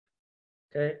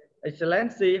Okay,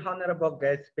 Excellency, Honorable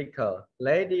guest speaker,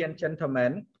 ladies and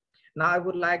gentlemen. Now I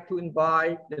would like to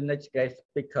invite the next guest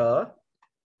speaker.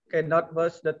 Okay, not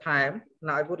waste the time.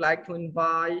 Now I would like to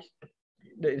invite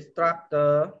the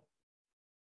instructor,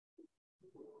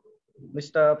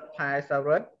 Mr. Pai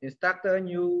Sarat, instructor,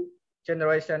 New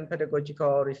Generation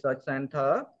Pedagogical Research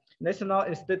Center, National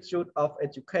Institute of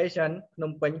Education,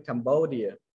 Phnom Penh,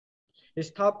 Cambodia.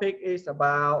 His topic is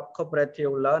about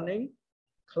cooperative learning,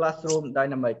 classroom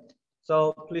dynamic.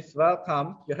 So please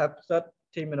welcome. You have 30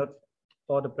 minutes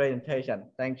for the presentation.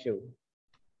 Thank you.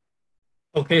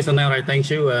 Okay, so now I thank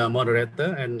you,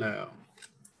 moderator, and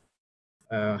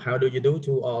how do you do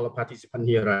to all the participants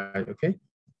here, right? Okay.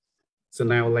 So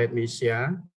now let me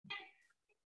share.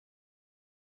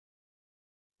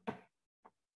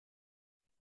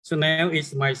 So now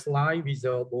is my slide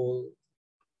visible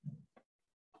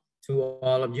to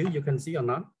all of you? You can see or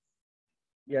not?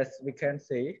 Yes, we can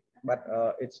see, but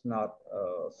it's not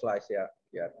slides yet.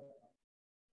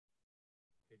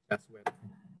 That's weird.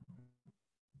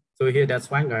 So here, that's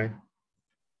fine, guys.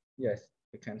 Yes,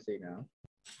 we can see now.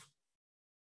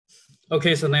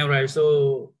 Okay, so now, right,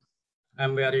 so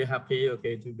I'm very happy,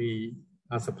 okay, to be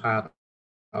as a part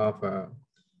of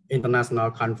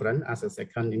international conference as a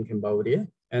second in Cambodia.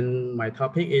 And my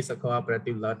topic is a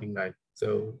cooperative learning, right?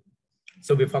 So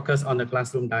we focus on the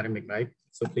classroom dynamic, right?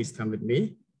 So please come with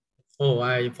me. Oh,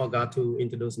 I forgot to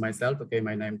introduce myself. Okay,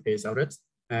 my name is Sarat.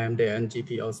 I'm the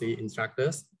NGPOC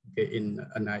instructors, okay, in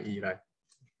NIE, right?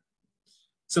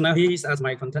 So now here is as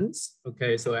my contents.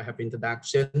 Okay, so I have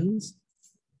introductions.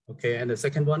 Okay, and the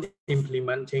second one,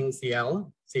 implementing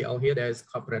CL. CL here, there's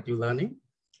cooperative learning.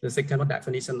 The second one,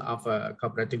 definition of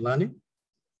cooperative learning.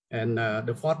 And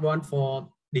the fourth one for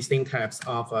distinct types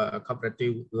of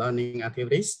cooperative learning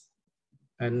activities.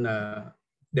 And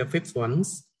the fifth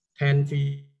ones, 10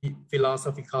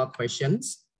 philosophical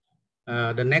questions.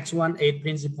 The next one, 8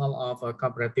 principles of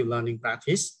cooperative learning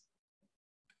practice.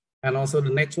 And also the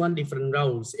next one, different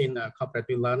roles in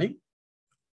cooperative learning.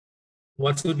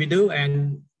 What should we do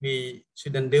and we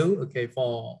shouldn't do, okay,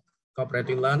 for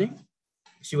cooperative learning?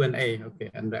 Q&A, okay,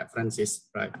 and references,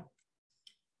 right?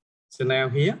 So now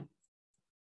here.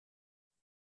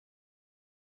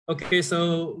 Okay,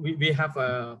 so we have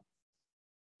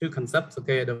two concepts,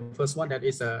 okay. The first one, that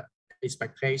is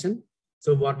expectation.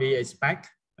 So what we expect,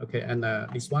 okay, and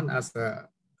this one as a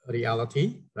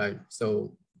reality, right?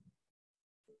 So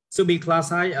be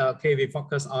classified, okay, we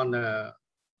focus on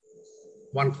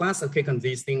one class, okay,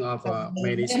 consisting of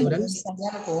many students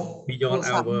beyond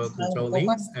our controlling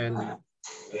and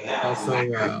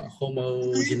also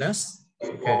homogeneous,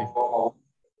 okay.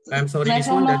 I'm sorry, this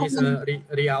one, that is a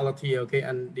reality, okay,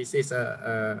 and this is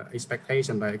a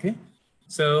expectation, right, okay.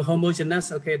 So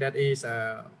homogeneous, okay, that is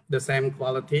the same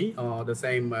quality or the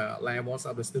same levels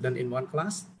of the student in one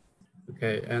class,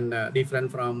 okay, and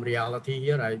different from reality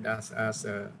here, right, that's as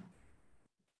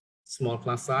small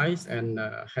class size, and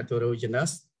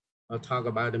heterogeneous. I'll talk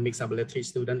about the mixed ability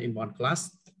student in one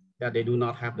class, that they do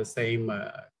not have the same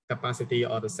capacity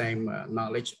or the same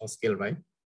knowledge or skill, right?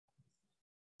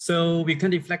 So we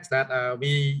can reflect that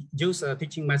we use a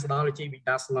teaching methodology which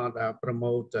does not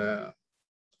promote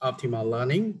optimal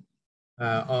learning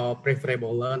or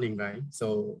preferable learning, right?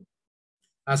 So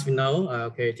as we know,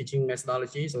 okay, teaching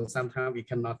methodology, so sometimes we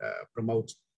cannot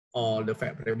promote all the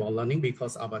favorable learning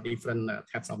because of different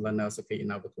types of learners, okay,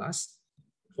 in our class.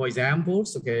 For example,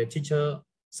 okay,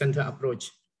 teacher-centered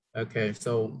approach. Okay,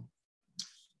 so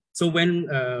when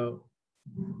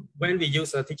we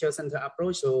use a teacher-centered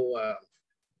approach, so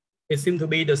it seems to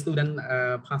be the student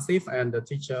passive and the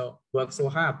teacher works so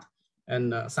hard,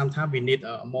 and sometimes we need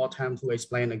more time to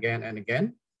explain again and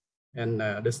again, and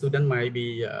the student might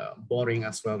be boring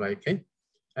as well, right? Okay,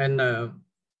 and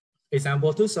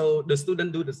example two, so the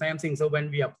student do the same thing. So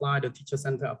when we apply the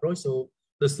teacher-centered approach, so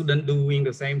the student doing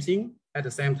the same thing at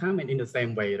the same time and in the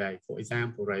same way, right? For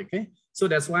example, right? Okay, so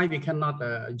that's why we cannot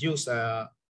use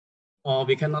or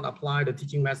we cannot apply the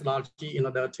teaching methodology in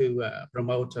order to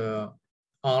promote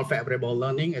all favorable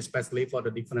learning, especially for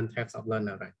the different types of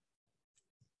learner, right?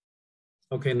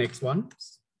 Okay, next one.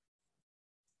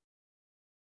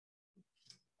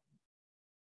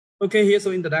 Okay, here's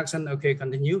the introduction. Okay,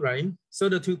 continue, right? So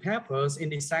the two papers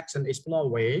in this section explore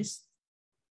ways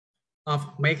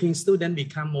of making students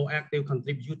become more active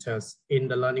contributors in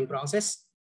the learning process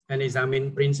and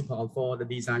examine principles for the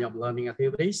design of learning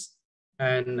activities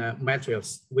and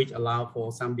materials which allow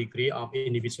for some degree of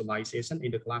individualization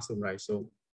in the classroom, right?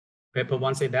 So paper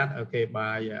one said that, okay,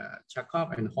 by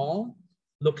Chakov and Hall,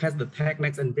 look at the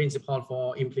techniques and principles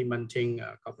for implementing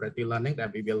cooperative learning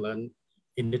that we will learn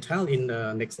in detail in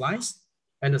the next slides.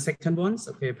 And the second ones,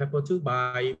 okay, paper 2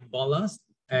 by Bollers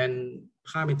and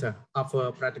Parameter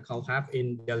offer practical help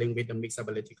in dealing with the mixed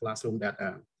ability classroom that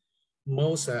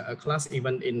most class,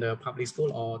 even in the public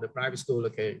school or the private school,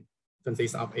 okay,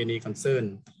 consists of any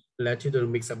concern related to the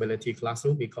mixed ability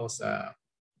classroom because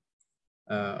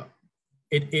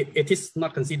it is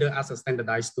not considered as a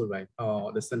standardized school, right?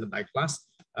 Or the standardized class,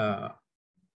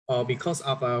 or because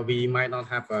of we might not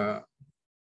have a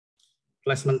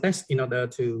placement test in order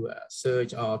to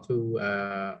search or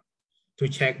to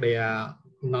check their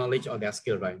knowledge or their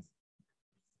skill, right?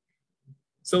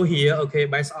 So here, okay,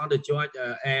 based on the George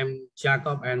M.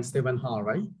 Jacob and Stephen Hall,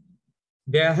 right?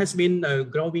 There has been a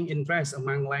growing interest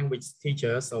among language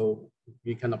teachers, so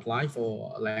we can apply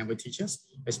for language teachers,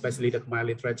 especially the Khmer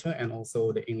literature and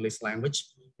also the English language,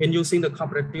 in using the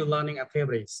cooperative learning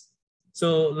activities.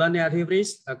 So learning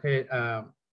activities, okay,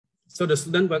 so the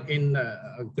students work in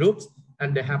groups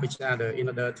and they help each other in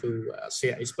order to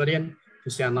share experience, to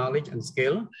share knowledge and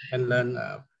skill, and learn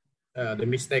the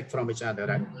mistake from each other,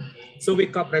 right? So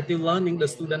with cooperative learning, the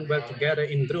students work together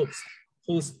in groups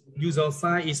whose usual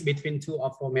size is between 2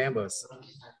 or 4 members.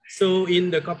 So in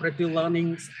the cooperative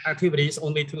learning activities,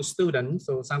 only 2 students.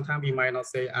 So sometimes we might not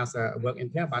say as a work in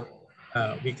pair, but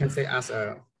we can say as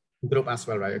a group as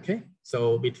well, right? Okay.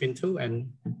 So between 2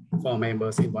 and 4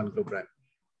 members in one group, right?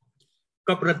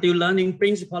 Cooperative learning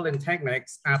principles and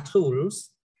techniques are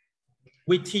tools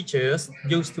which teachers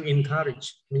use to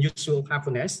encourage mutual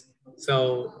happiness.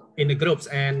 So in the groups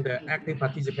and the active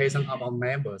participation of our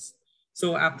members.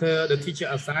 So after the teacher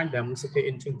assigned them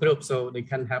into groups, so they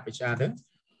can help each other,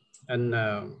 and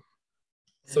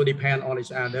so depend on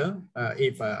each other.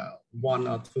 If 1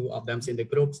 or 2 of them in the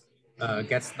groups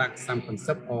get stuck some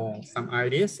concept or some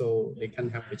ideas, so they can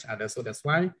help each other. So that's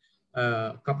why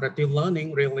cooperative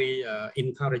learning really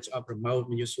encourage or promote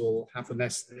mutual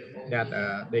happiness,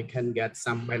 that they can get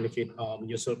some benefit or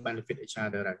mutual benefit each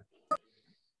other. Right?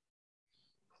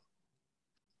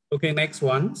 Okay, next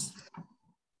one.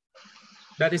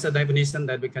 That is a definition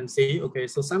that we can see. Okay,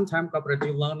 so sometimes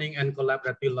cooperative learning and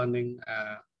collaborative learning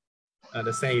are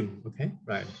the same. Okay,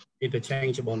 right?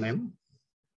 Interchangeable name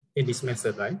in this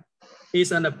method, right? It's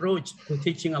an approach to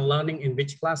teaching and learning in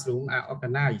which classrooms are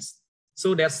organized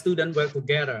so that students work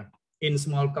together in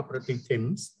small cooperative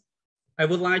teams. I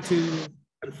would like to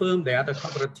confirm that the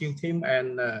cooperative team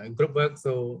and group work,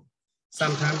 so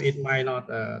sometimes it might not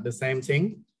the same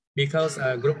thing, because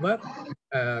group work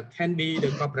can be the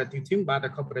cooperative team, but the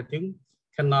cooperative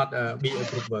cannot be a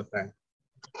group work, right?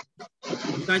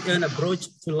 Such an approach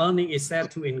to learning is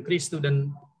said to increase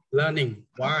student learning.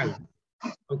 Why?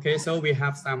 Okay, so we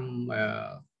have some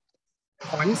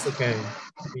points. Okay,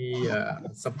 we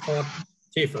support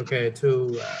okay,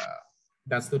 to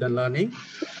that student learning.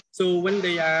 So when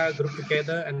they are grouped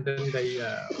together and then they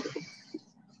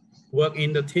work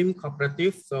in the team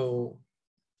cooperative, so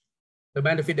the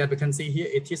benefit that we can see here,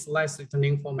 it is less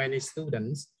threatening for many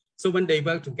students. So when they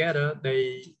work together,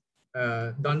 they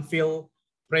don't feel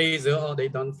pressure or they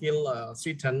don't feel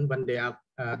threatened when they are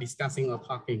discussing or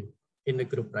talking in the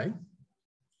group, right?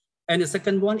 And the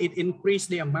second one, it increased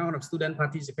the amount of student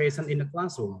participation in the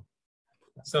classroom.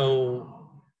 So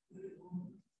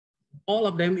all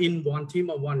of them in one team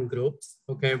or one group,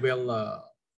 okay, will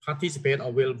participate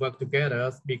or will work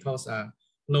together, because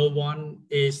no one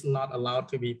is not allowed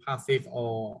to be passive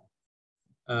or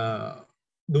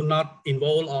do not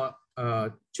involve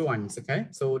or join, okay?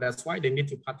 So that's why they need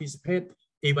to participate,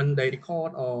 even they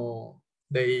record or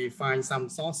they find some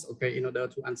source, okay, in order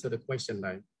to answer the question,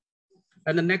 right?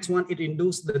 And the next one, it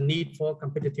induces the need for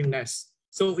competitiveness.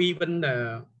 So even,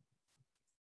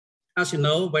 as you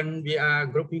know, when we are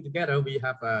grouping together, we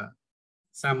have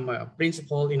some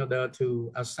principle in order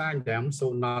to assign them.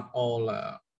 So not all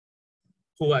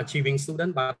who are achieving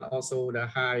student, but also the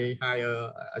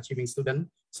higher achieving student.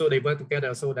 So they work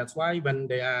together. So that's why when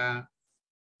they are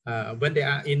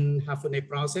in half-a-day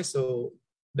process, so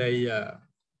they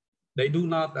do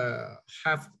not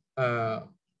have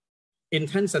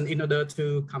intention in order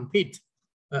to compete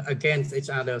against each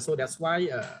other. So that's why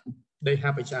they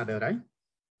help each other, right?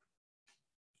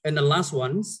 And the last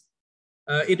ones,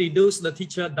 it reduces the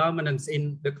teacher dominance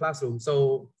in the classroom.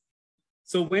 So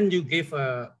when you give,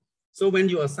 so when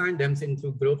you assign them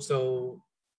into groups, so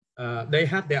they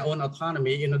have their own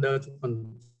autonomy in order to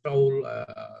control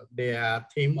their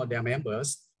team or their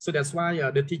members. So that's why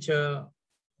the teacher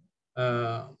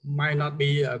might not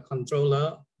be a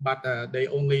controller, but they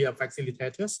only are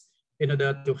facilitators in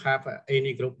order to have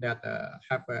any group that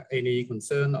have any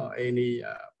concern or any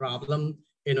problem,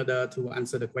 in order to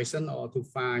answer the question or to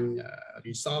find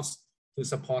resource to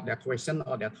support that question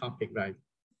or that topic, right?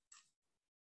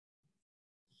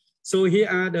 So here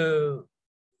are the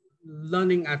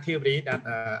learning activity that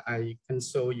I can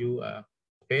show you.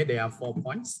 Okay, there are 4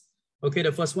 points. Okay,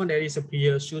 the first one, there is a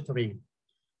peer tutoring.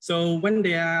 So when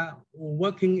they are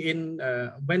working in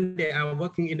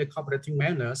a cooperative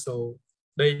manner, so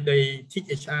they teach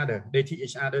each other, they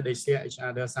share each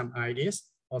other some ideas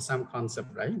or some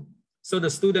concept, right? So the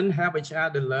students help each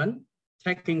other learn,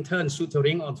 taking turns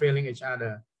tutoring or training each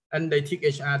other, and they teach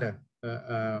each other.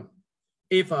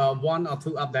 If one or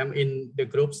two of them in the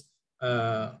groups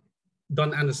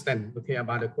don't understand, okay,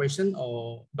 about the question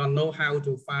or don't know how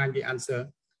to find the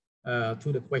answer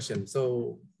to the question,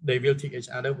 so they will teach each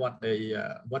other what they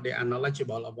are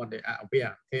knowledgeable or what they are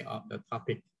aware, okay, of the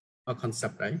topic or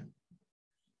concept, right?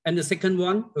 And the second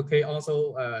one, okay,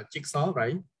 also jigsaw,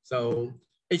 right? So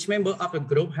each member of the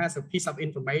group has a piece of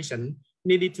information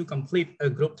needed to complete a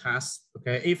group task.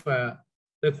 Okay, if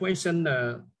the question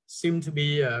seem to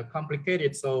be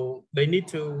complicated, so they need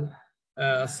to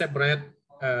separate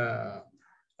a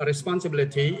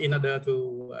responsibility in order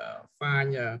to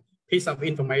find a piece of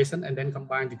information and then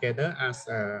combine together as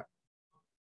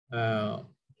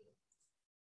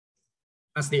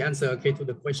the answer, okay, to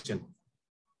the question.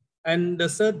 And the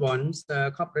third one,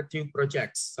 cooperative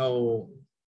projects. So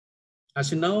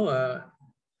as you know,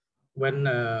 when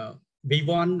we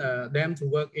want them to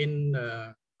work in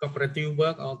cooperative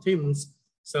work or teams,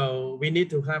 so we need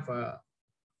to have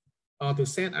or to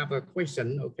set up a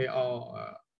question, okay,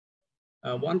 or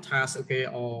one task, okay,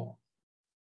 or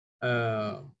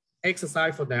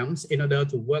exercise for them in order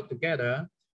to work together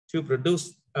to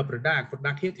produce a product.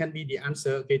 Product here can be the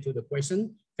answer, okay, to the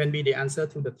question, can be the answer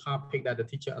to the topic that the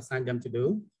teacher assigned them to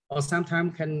do, or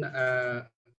sometimes can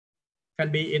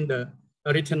be in the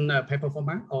written paper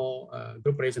format or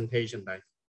group presentation, right?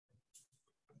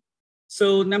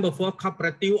 So number 4,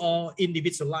 cooperative or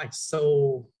individualized.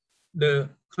 So the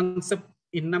concept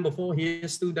in number 4 here,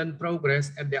 student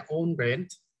progress at their own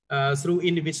rate through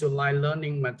individualized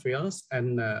learning materials,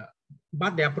 and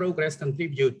but their progress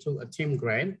contribute to a team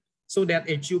grade, so that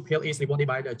a pupil is rewarded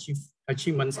by the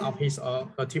achievements of his or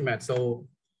her teammates. So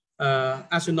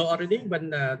as you know already,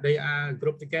 when they are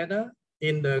grouped together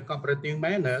in the cooperative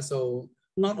manner, so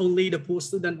not only the poor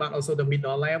student, but also the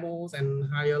middle levels and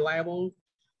higher level.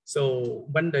 So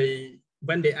when they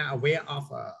are aware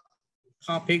of a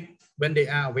topic, when they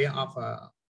are aware of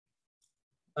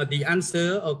the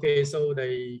answer, okay, so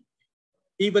they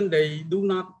do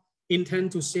not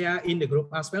intend to share in the group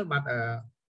as well, but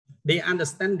their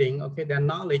understanding, okay, their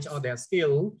knowledge or their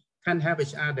skill can help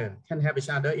each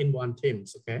other in one team,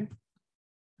 okay.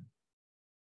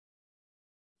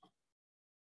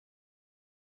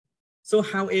 So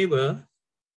however,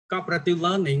 cooperative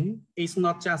learning is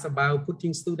not just about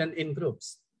putting students in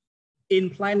groups. In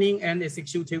planning and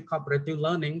executive cooperative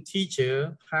learning,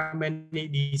 teachers have many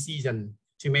decisions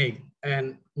to make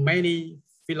and many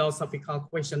philosophical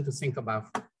questions to think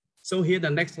about. So here the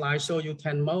next slide shows you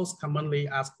 10 most commonly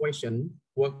asked questions.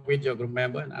 Work with your group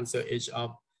member and answer each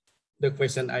of the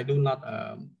question. I do not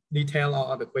detail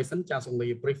all of the questions, just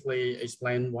only briefly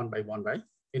explain one by one, right?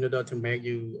 In order to make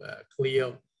you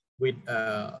clear with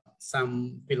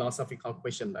some philosophical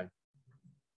question, right?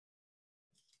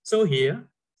 So here,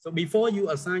 so before you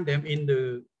assign them in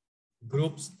the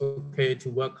groups, okay, to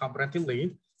work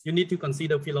cooperatively, you need to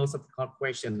consider philosophical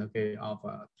question, okay, of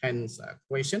 10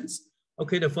 questions.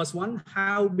 Okay, the first one,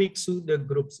 how big should the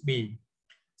groups be?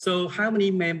 So how many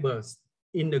members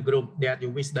in the group that you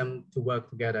wish them to work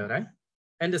together, right?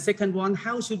 And the second one,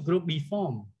 how should group be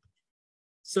formed?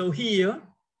 So here,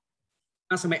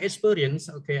 as my experience,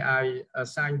 okay, I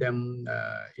assign them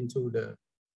into the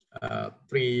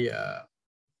three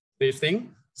things.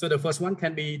 So the first one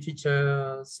can be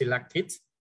teacher selected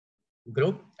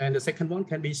group, and the second one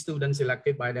can be student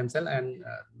selected by themselves, and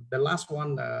the last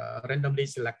one randomly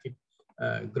selected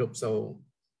group. So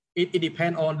it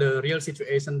depends on the real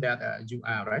situation that you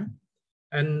are, right?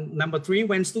 And number 3,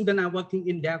 when students are working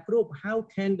in their group, how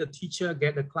can the teacher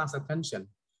get the class attention?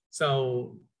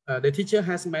 So the teacher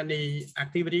has many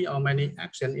activity or many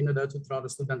action in order to draw the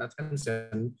student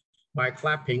attention by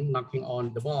clapping, knocking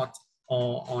on the board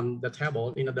or on the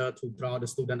table in order to draw the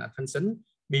student attention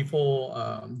before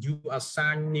you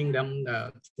assigning them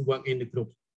to work in the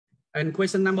group. And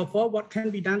question number 4, what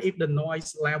can be done if the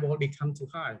noise level becomes too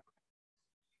high?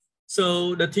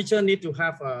 So the teacher need to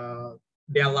have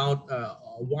their loud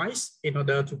voice in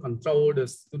order to control the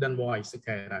student voice,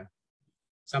 okay, right?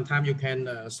 Sometimes you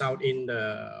can shout in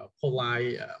the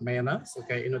polite manner,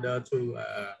 okay, in order to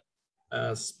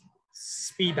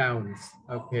speed down,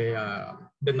 okay,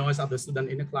 the noise of the student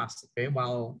in the class, okay,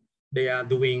 while they are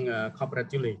doing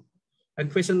cooperatively.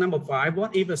 And question number 5,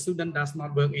 what if a student does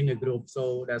not work in a group?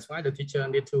 So that's why the teacher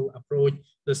need to approach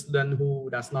the student who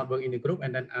does not work in a group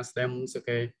and then ask them,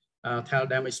 okay, tell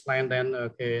them, explain them,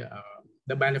 okay,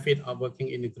 the benefit of working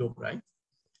in a group, right?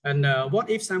 And what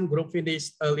if some group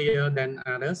finish earlier than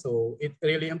others? So it's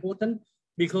really important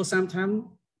because sometimes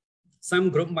some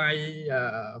group might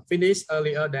finish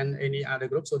earlier than any other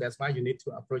group. So that's why you need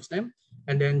to approach them.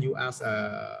 And then you ask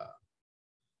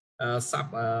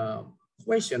sub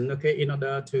question, okay, in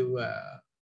order to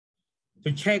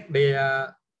check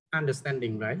their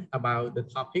understanding, right, about the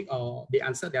topic or the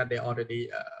answer that they already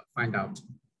find out.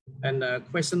 And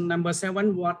question number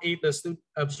 7, what if the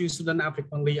few students are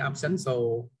frequently absent?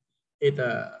 So it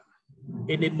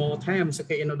need more time,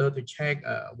 okay, in order to check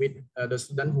with the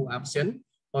student who absent,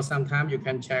 or sometimes you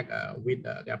can check with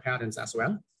their parents as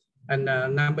well. And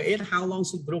number 8, how long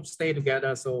should groups stay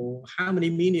together? So how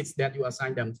many minutes that you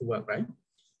assign them to work, right?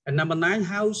 And number 9,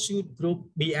 how should group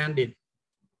be ended?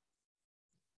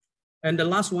 And the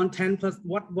last one, 10,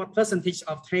 what percentage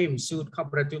of time should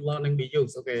cooperative learning be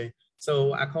used? Okay,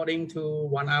 so according to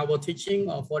 1 hour teaching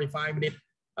or 45 minute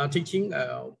teaching,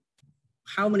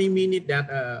 how many minutes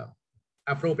that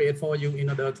appropriate for you in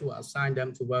order to assign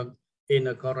them to work in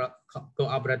a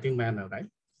cooperative manner, right?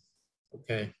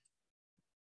 Okay.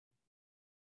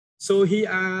 So he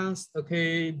asked,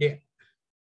 okay,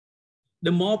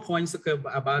 the more points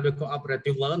about the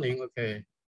cooperative learning, okay.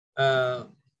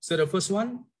 So the first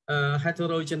one,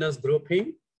 heterogeneous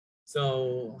grouping.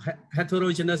 So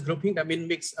heterogeneous grouping, that means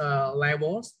mixed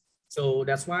levels. So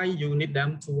that's why you need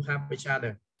them to help each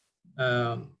other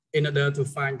in order to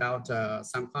find out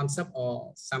some concept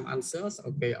or some answers,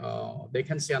 okay, or they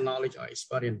can share knowledge or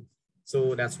experience.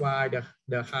 So that's why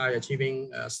the high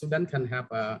achieving student can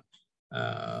have a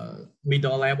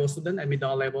middle level student, and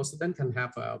middle level student can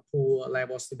have a poor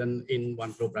level student in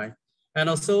one group, right? And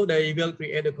also they will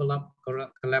create a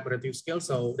collaborative skill,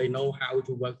 so they know how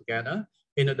to work together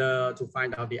in order to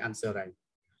find out the answer, right?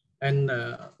 And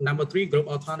number 3, group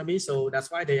autonomy. So that's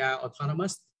why they are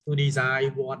autonomous to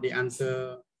decide what the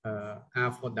answer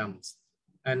are for them.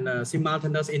 And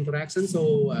simultaneous interaction.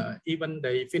 So even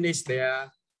they finish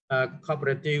their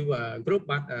cooperative group,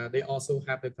 but they also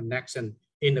have the connection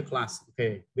in the class,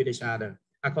 okay, with each other,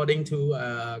 according to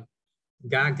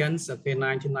Gargans, okay,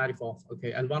 1994.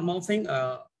 Okay, and one more thing,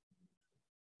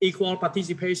 equal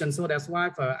participation. So that's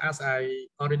why, as I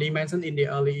already mentioned in the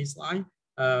early slide,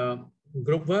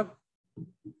 group work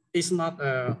is not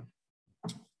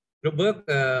group work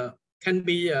can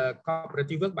be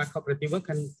cooperative work, but cooperative work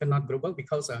cannot group work,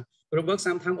 because group work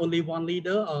sometimes only one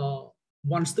leader or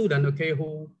one student, okay,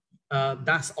 who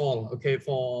does all, okay,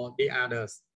 for the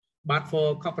others. But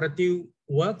for cooperative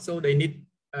work, so they need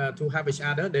to have each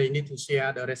other, they need to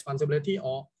share the responsibility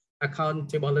or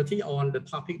accountability on the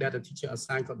topic that the teacher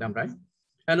assigned for them, right?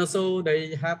 And also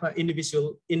they have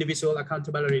individual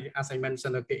accountability, as I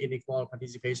mentioned, okay, in equal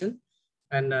participation.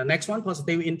 And next one,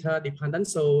 positive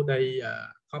interdependence. So they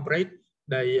cooperate,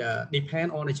 they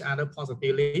depend on each other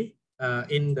positively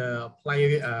in the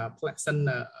pleasant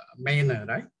manner,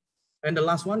 right? And the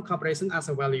last one, cooperation as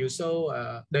a value.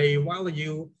 So they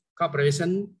value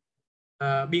cooperation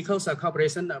because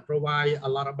cooperation provide a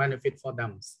lot of benefit for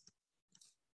them.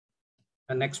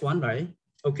 And next one, right?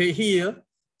 Okay, here,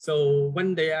 so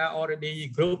when they are already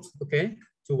grouped, okay,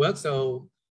 to work, so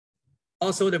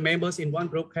also the members in one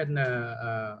group can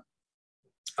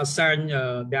assign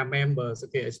their members,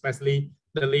 okay, especially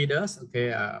the leaders,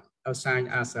 okay, assign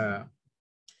as a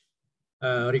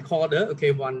recorder,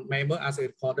 okay, one member as a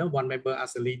recorder, one member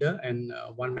as a leader, and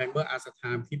one member as a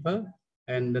timekeeper,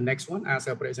 and the next one as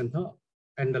a presenter,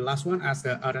 and the last one as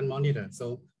a errand monitor.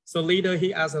 So leader,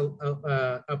 he as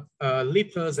a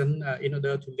lead person in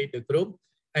order to lead the group,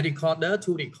 and recorder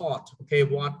to record, okay,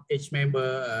 what each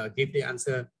member give the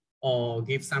answer or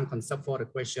give some concept for the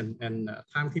question, and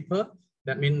timekeeper,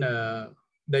 that means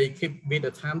they keep with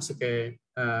the times, okay,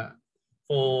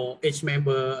 for each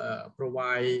member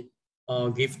provide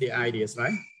or give the ideas,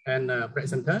 right? And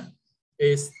presenter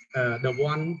is the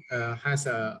one has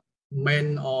a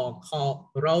main or core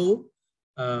role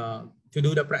to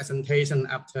do the presentation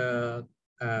after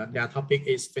their topic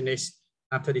is finished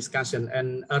after discussion.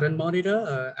 And errand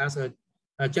monitor as a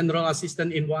general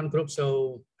assistant in one group.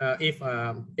 So if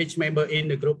each member in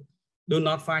the group do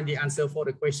not find the answer for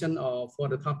the question or for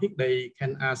the topic, they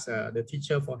can ask the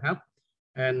teacher for help,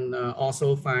 and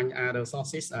also find other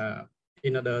sources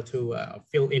in order to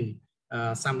fill in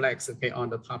some lacks, okay, on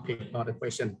the topic or the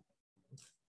question.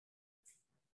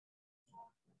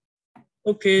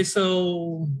 Okay,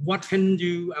 so what can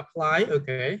you apply?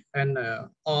 Okay, and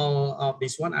all of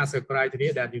this one as a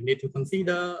criteria that you need to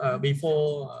consider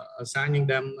before assigning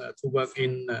them to work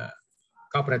in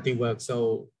cooperative work.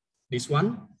 So this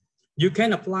one, you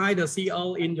can apply the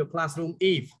CO in your classroom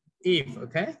if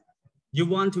okay, you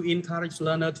want to encourage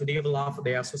learners to develop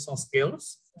their social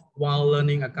skills while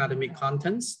learning academic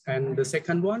contents. And the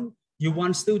second one, you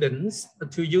want students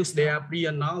to use their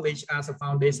prior knowledge as a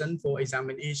foundation for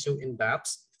examining issue in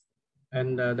depth.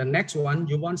 And the next one,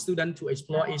 you want students to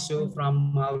explore issue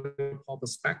from multiple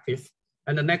perspective.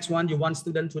 And the next one, you want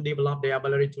students to develop their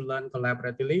ability to learn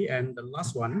collaboratively. And the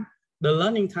last one, the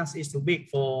learning task is too big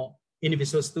for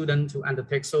individual students to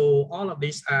undertake. So all of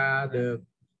these are the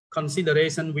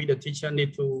consideration we the teacher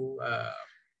need to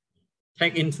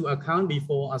take into account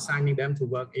before assigning them to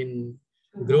work in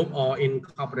group or in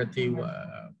cooperative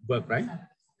work, right?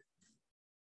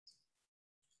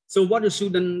 So what the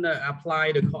student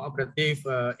apply the cooperative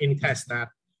in case that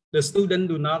the student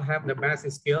do not have the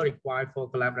basic skill required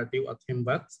for collaborative or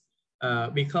teamwork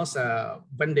because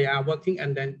when they are working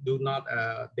and then do not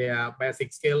their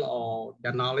basic skill or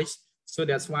their knowledge, so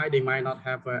that's why they might not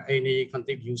have any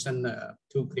contribution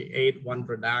to create one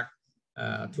product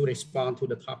to respond to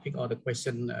the topic or the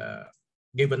question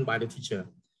given by the teacher.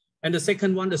 And the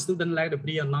second one, the student lack the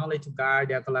prior knowledge to guide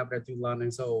their collaborative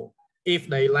learning. So if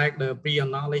they lack the prior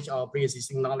knowledge or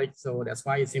pre-existing knowledge, so that's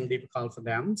why it seems difficult for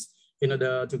them in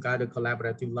order to guide the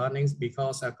collaborative learnings,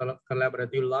 because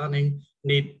collaborative learning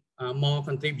need more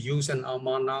contribution or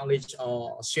more knowledge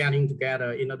or sharing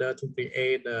together in order to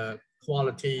create the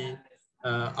quality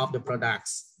of the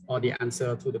products or the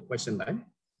answer to the question, right?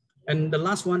 And the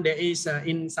last one, there is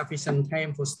insufficient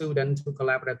time for students to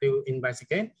collaboratively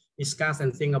investigate, discuss,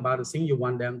 and think about the thing you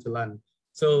want them to learn.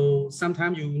 So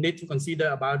sometimes you need to consider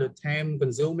about the time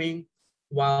consuming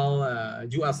while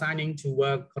you are assigning to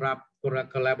work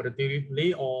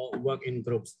collaboratively or work in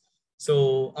groups.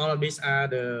 So all of these are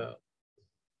the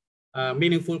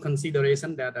meaningful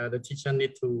consideration that the teacher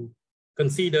need to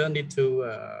consider, need to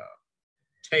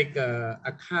take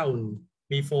account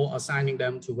before assigning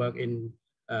them to work in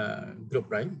group,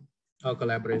 right? Or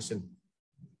collaboration.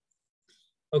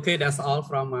 Okay, that's all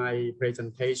from my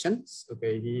presentations.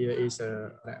 Okay, here is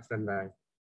a reference guide.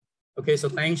 Okay, so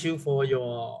thank you for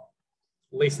your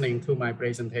listening to my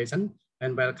presentation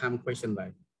and welcome question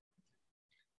by.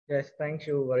 Yes, thank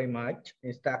you very much,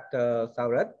 Instructor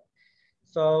Saurat.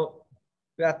 So,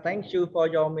 thank you for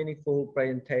your meaningful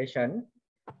presentation.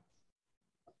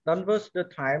 Don't waste the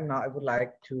time. Now I would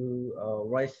like to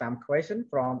raise some questions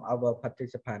from our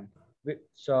participants.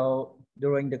 So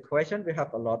during the question, we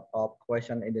have a lot of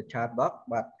questions in the chat box,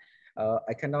 but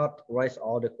I cannot raise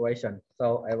all the questions.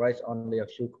 So I raise only a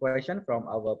few questions from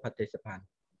our participants.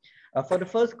 For the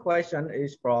first question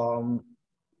is from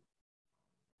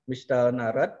Mr.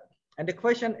 Narad. And the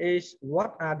question is,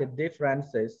 what are the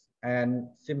differences and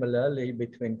similarly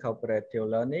between cooperative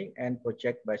learning and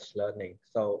project-based learning?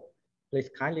 So please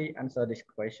kindly answer this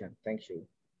question. Thank you.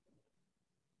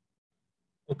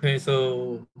 Okay,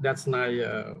 so that's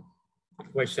my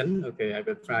question. Okay, I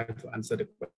will try to answer the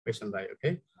question right.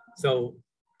 Okay, so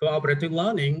cooperative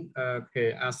learning,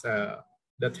 okay, as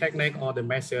the technique or the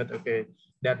method, okay,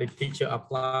 that the teacher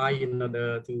apply in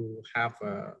order to have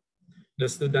the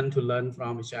student to learn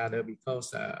from each other,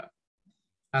 because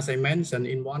as I mentioned,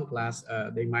 in one class,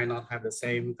 they might not have the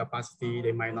same capacity,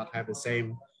 they might not have the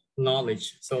same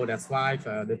knowledge. So that's why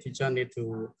the teacher need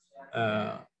to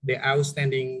the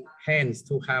outstanding hands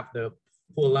to have the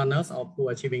poor learners or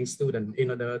poor achieving students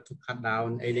in order to cut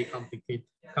down any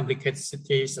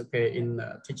complications, okay, in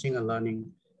teaching and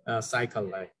learning cycle,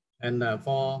 right? And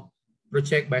for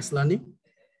project-based learning,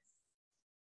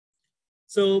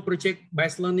 so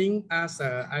project-based learning, as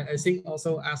I think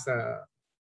also as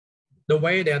the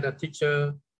way that the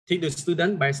teacher teach the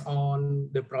student based on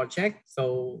the project,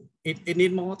 so it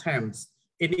need more times.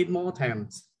 It need more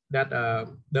times that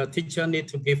the teacher need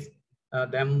to give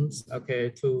them, okay,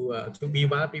 to be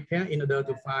well prepared in order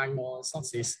to find more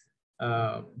sources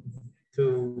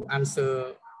to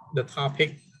answer the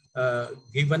topic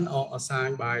given or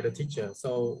assigned by the teacher.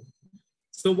 So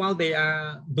while they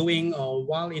are doing or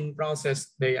while in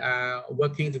process they are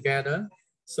working together,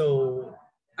 so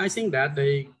I think that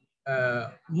they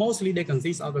mostly they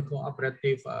consist of the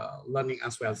cooperative learning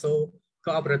as well. So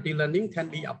cooperative learning can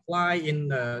be applied in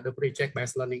the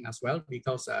project-based learning as well,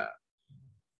 because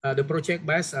the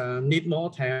project-based need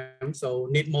more time, so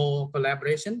need more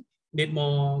collaboration, need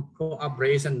more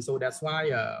cooperation. So that's why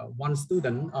one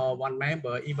student or one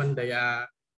member, even they are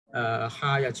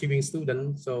high achieving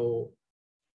student, so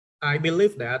I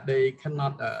believe that they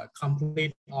cannot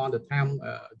complete on the time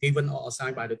given or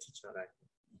assigned by the teacher, right?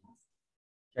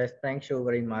 Yes, thank you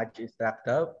very much,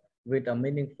 instructor, with a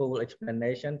meaningful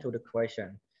explanation to the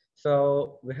question.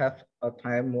 So we have a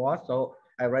time more, so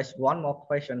I raise one more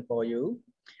question for you.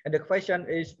 And the question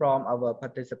is from our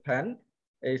participant,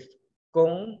 is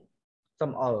Kung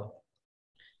Samol.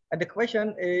 And the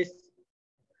question is,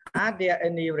 are there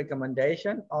any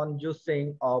recommendation on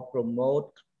using or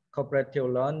promote cooperative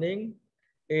learning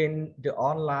in the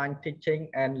online teaching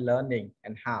and learning,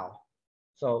 and how?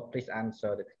 So please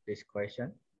answer this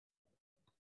question.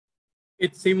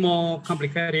 It seems more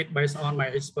complicated based on my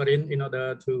experience in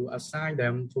order to assign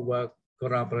them to work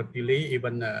cooperatively,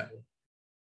 even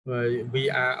we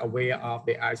are aware of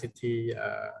the ICT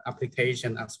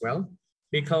application as well,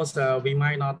 because we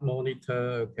might not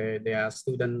monitor their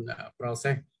student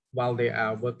process while they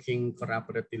are working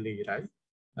cooperatively, right?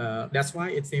 That's why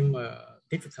it seems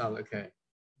difficult, okay?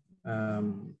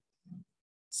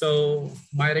 So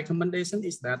my recommendation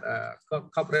is that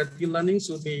cooperative learning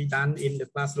should be done in the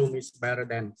classroom is better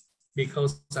than,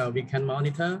 because we can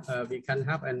monitor, we can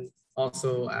have and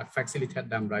also facilitate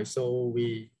them, right? So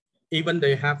even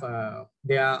they have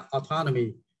their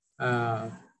autonomy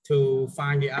to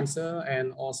find the answer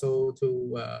and also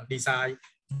to decide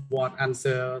what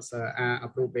answers are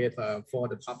appropriate for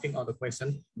the topic or the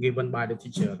question given by the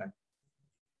teacher, right?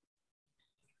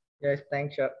 Yes,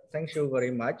 thank you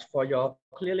very much for your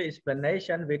clear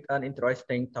explanation with an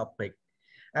interesting topic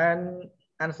and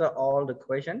answer all the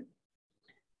questions.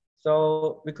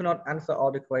 So we could not answer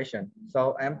all the questions.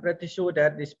 So I'm pretty sure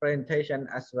that this presentation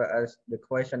as well as the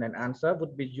question and answer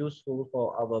would be useful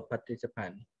for our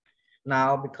participants.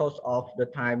 Now, because of the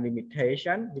time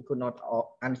limitation, we could not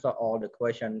answer all the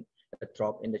questions that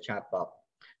dropped in the chat box.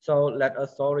 So let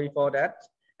us sorry for that.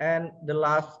 And the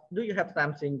last, do you have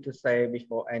something to say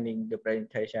before ending the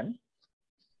presentation?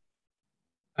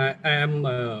 I am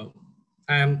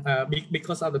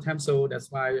because of the time, so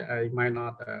that's why I might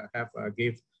not have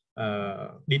give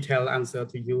detailed answer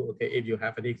to you. Okay, if you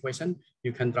have any question,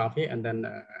 you can drop it, and then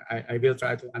I will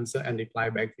try to answer and reply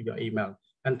back to your email.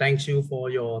 And thank you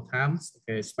for your time,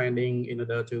 okay, spending in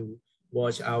order to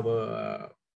watch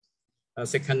our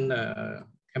second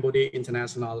Cambodia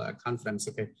International Conference.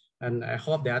 Okay, and I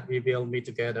hope that we will meet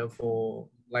together for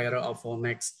later or for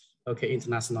next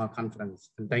international conference.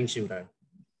 And thank you, guys.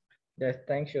 Yes,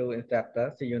 thank you,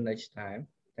 instructor. See you next time.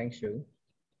 Thank you.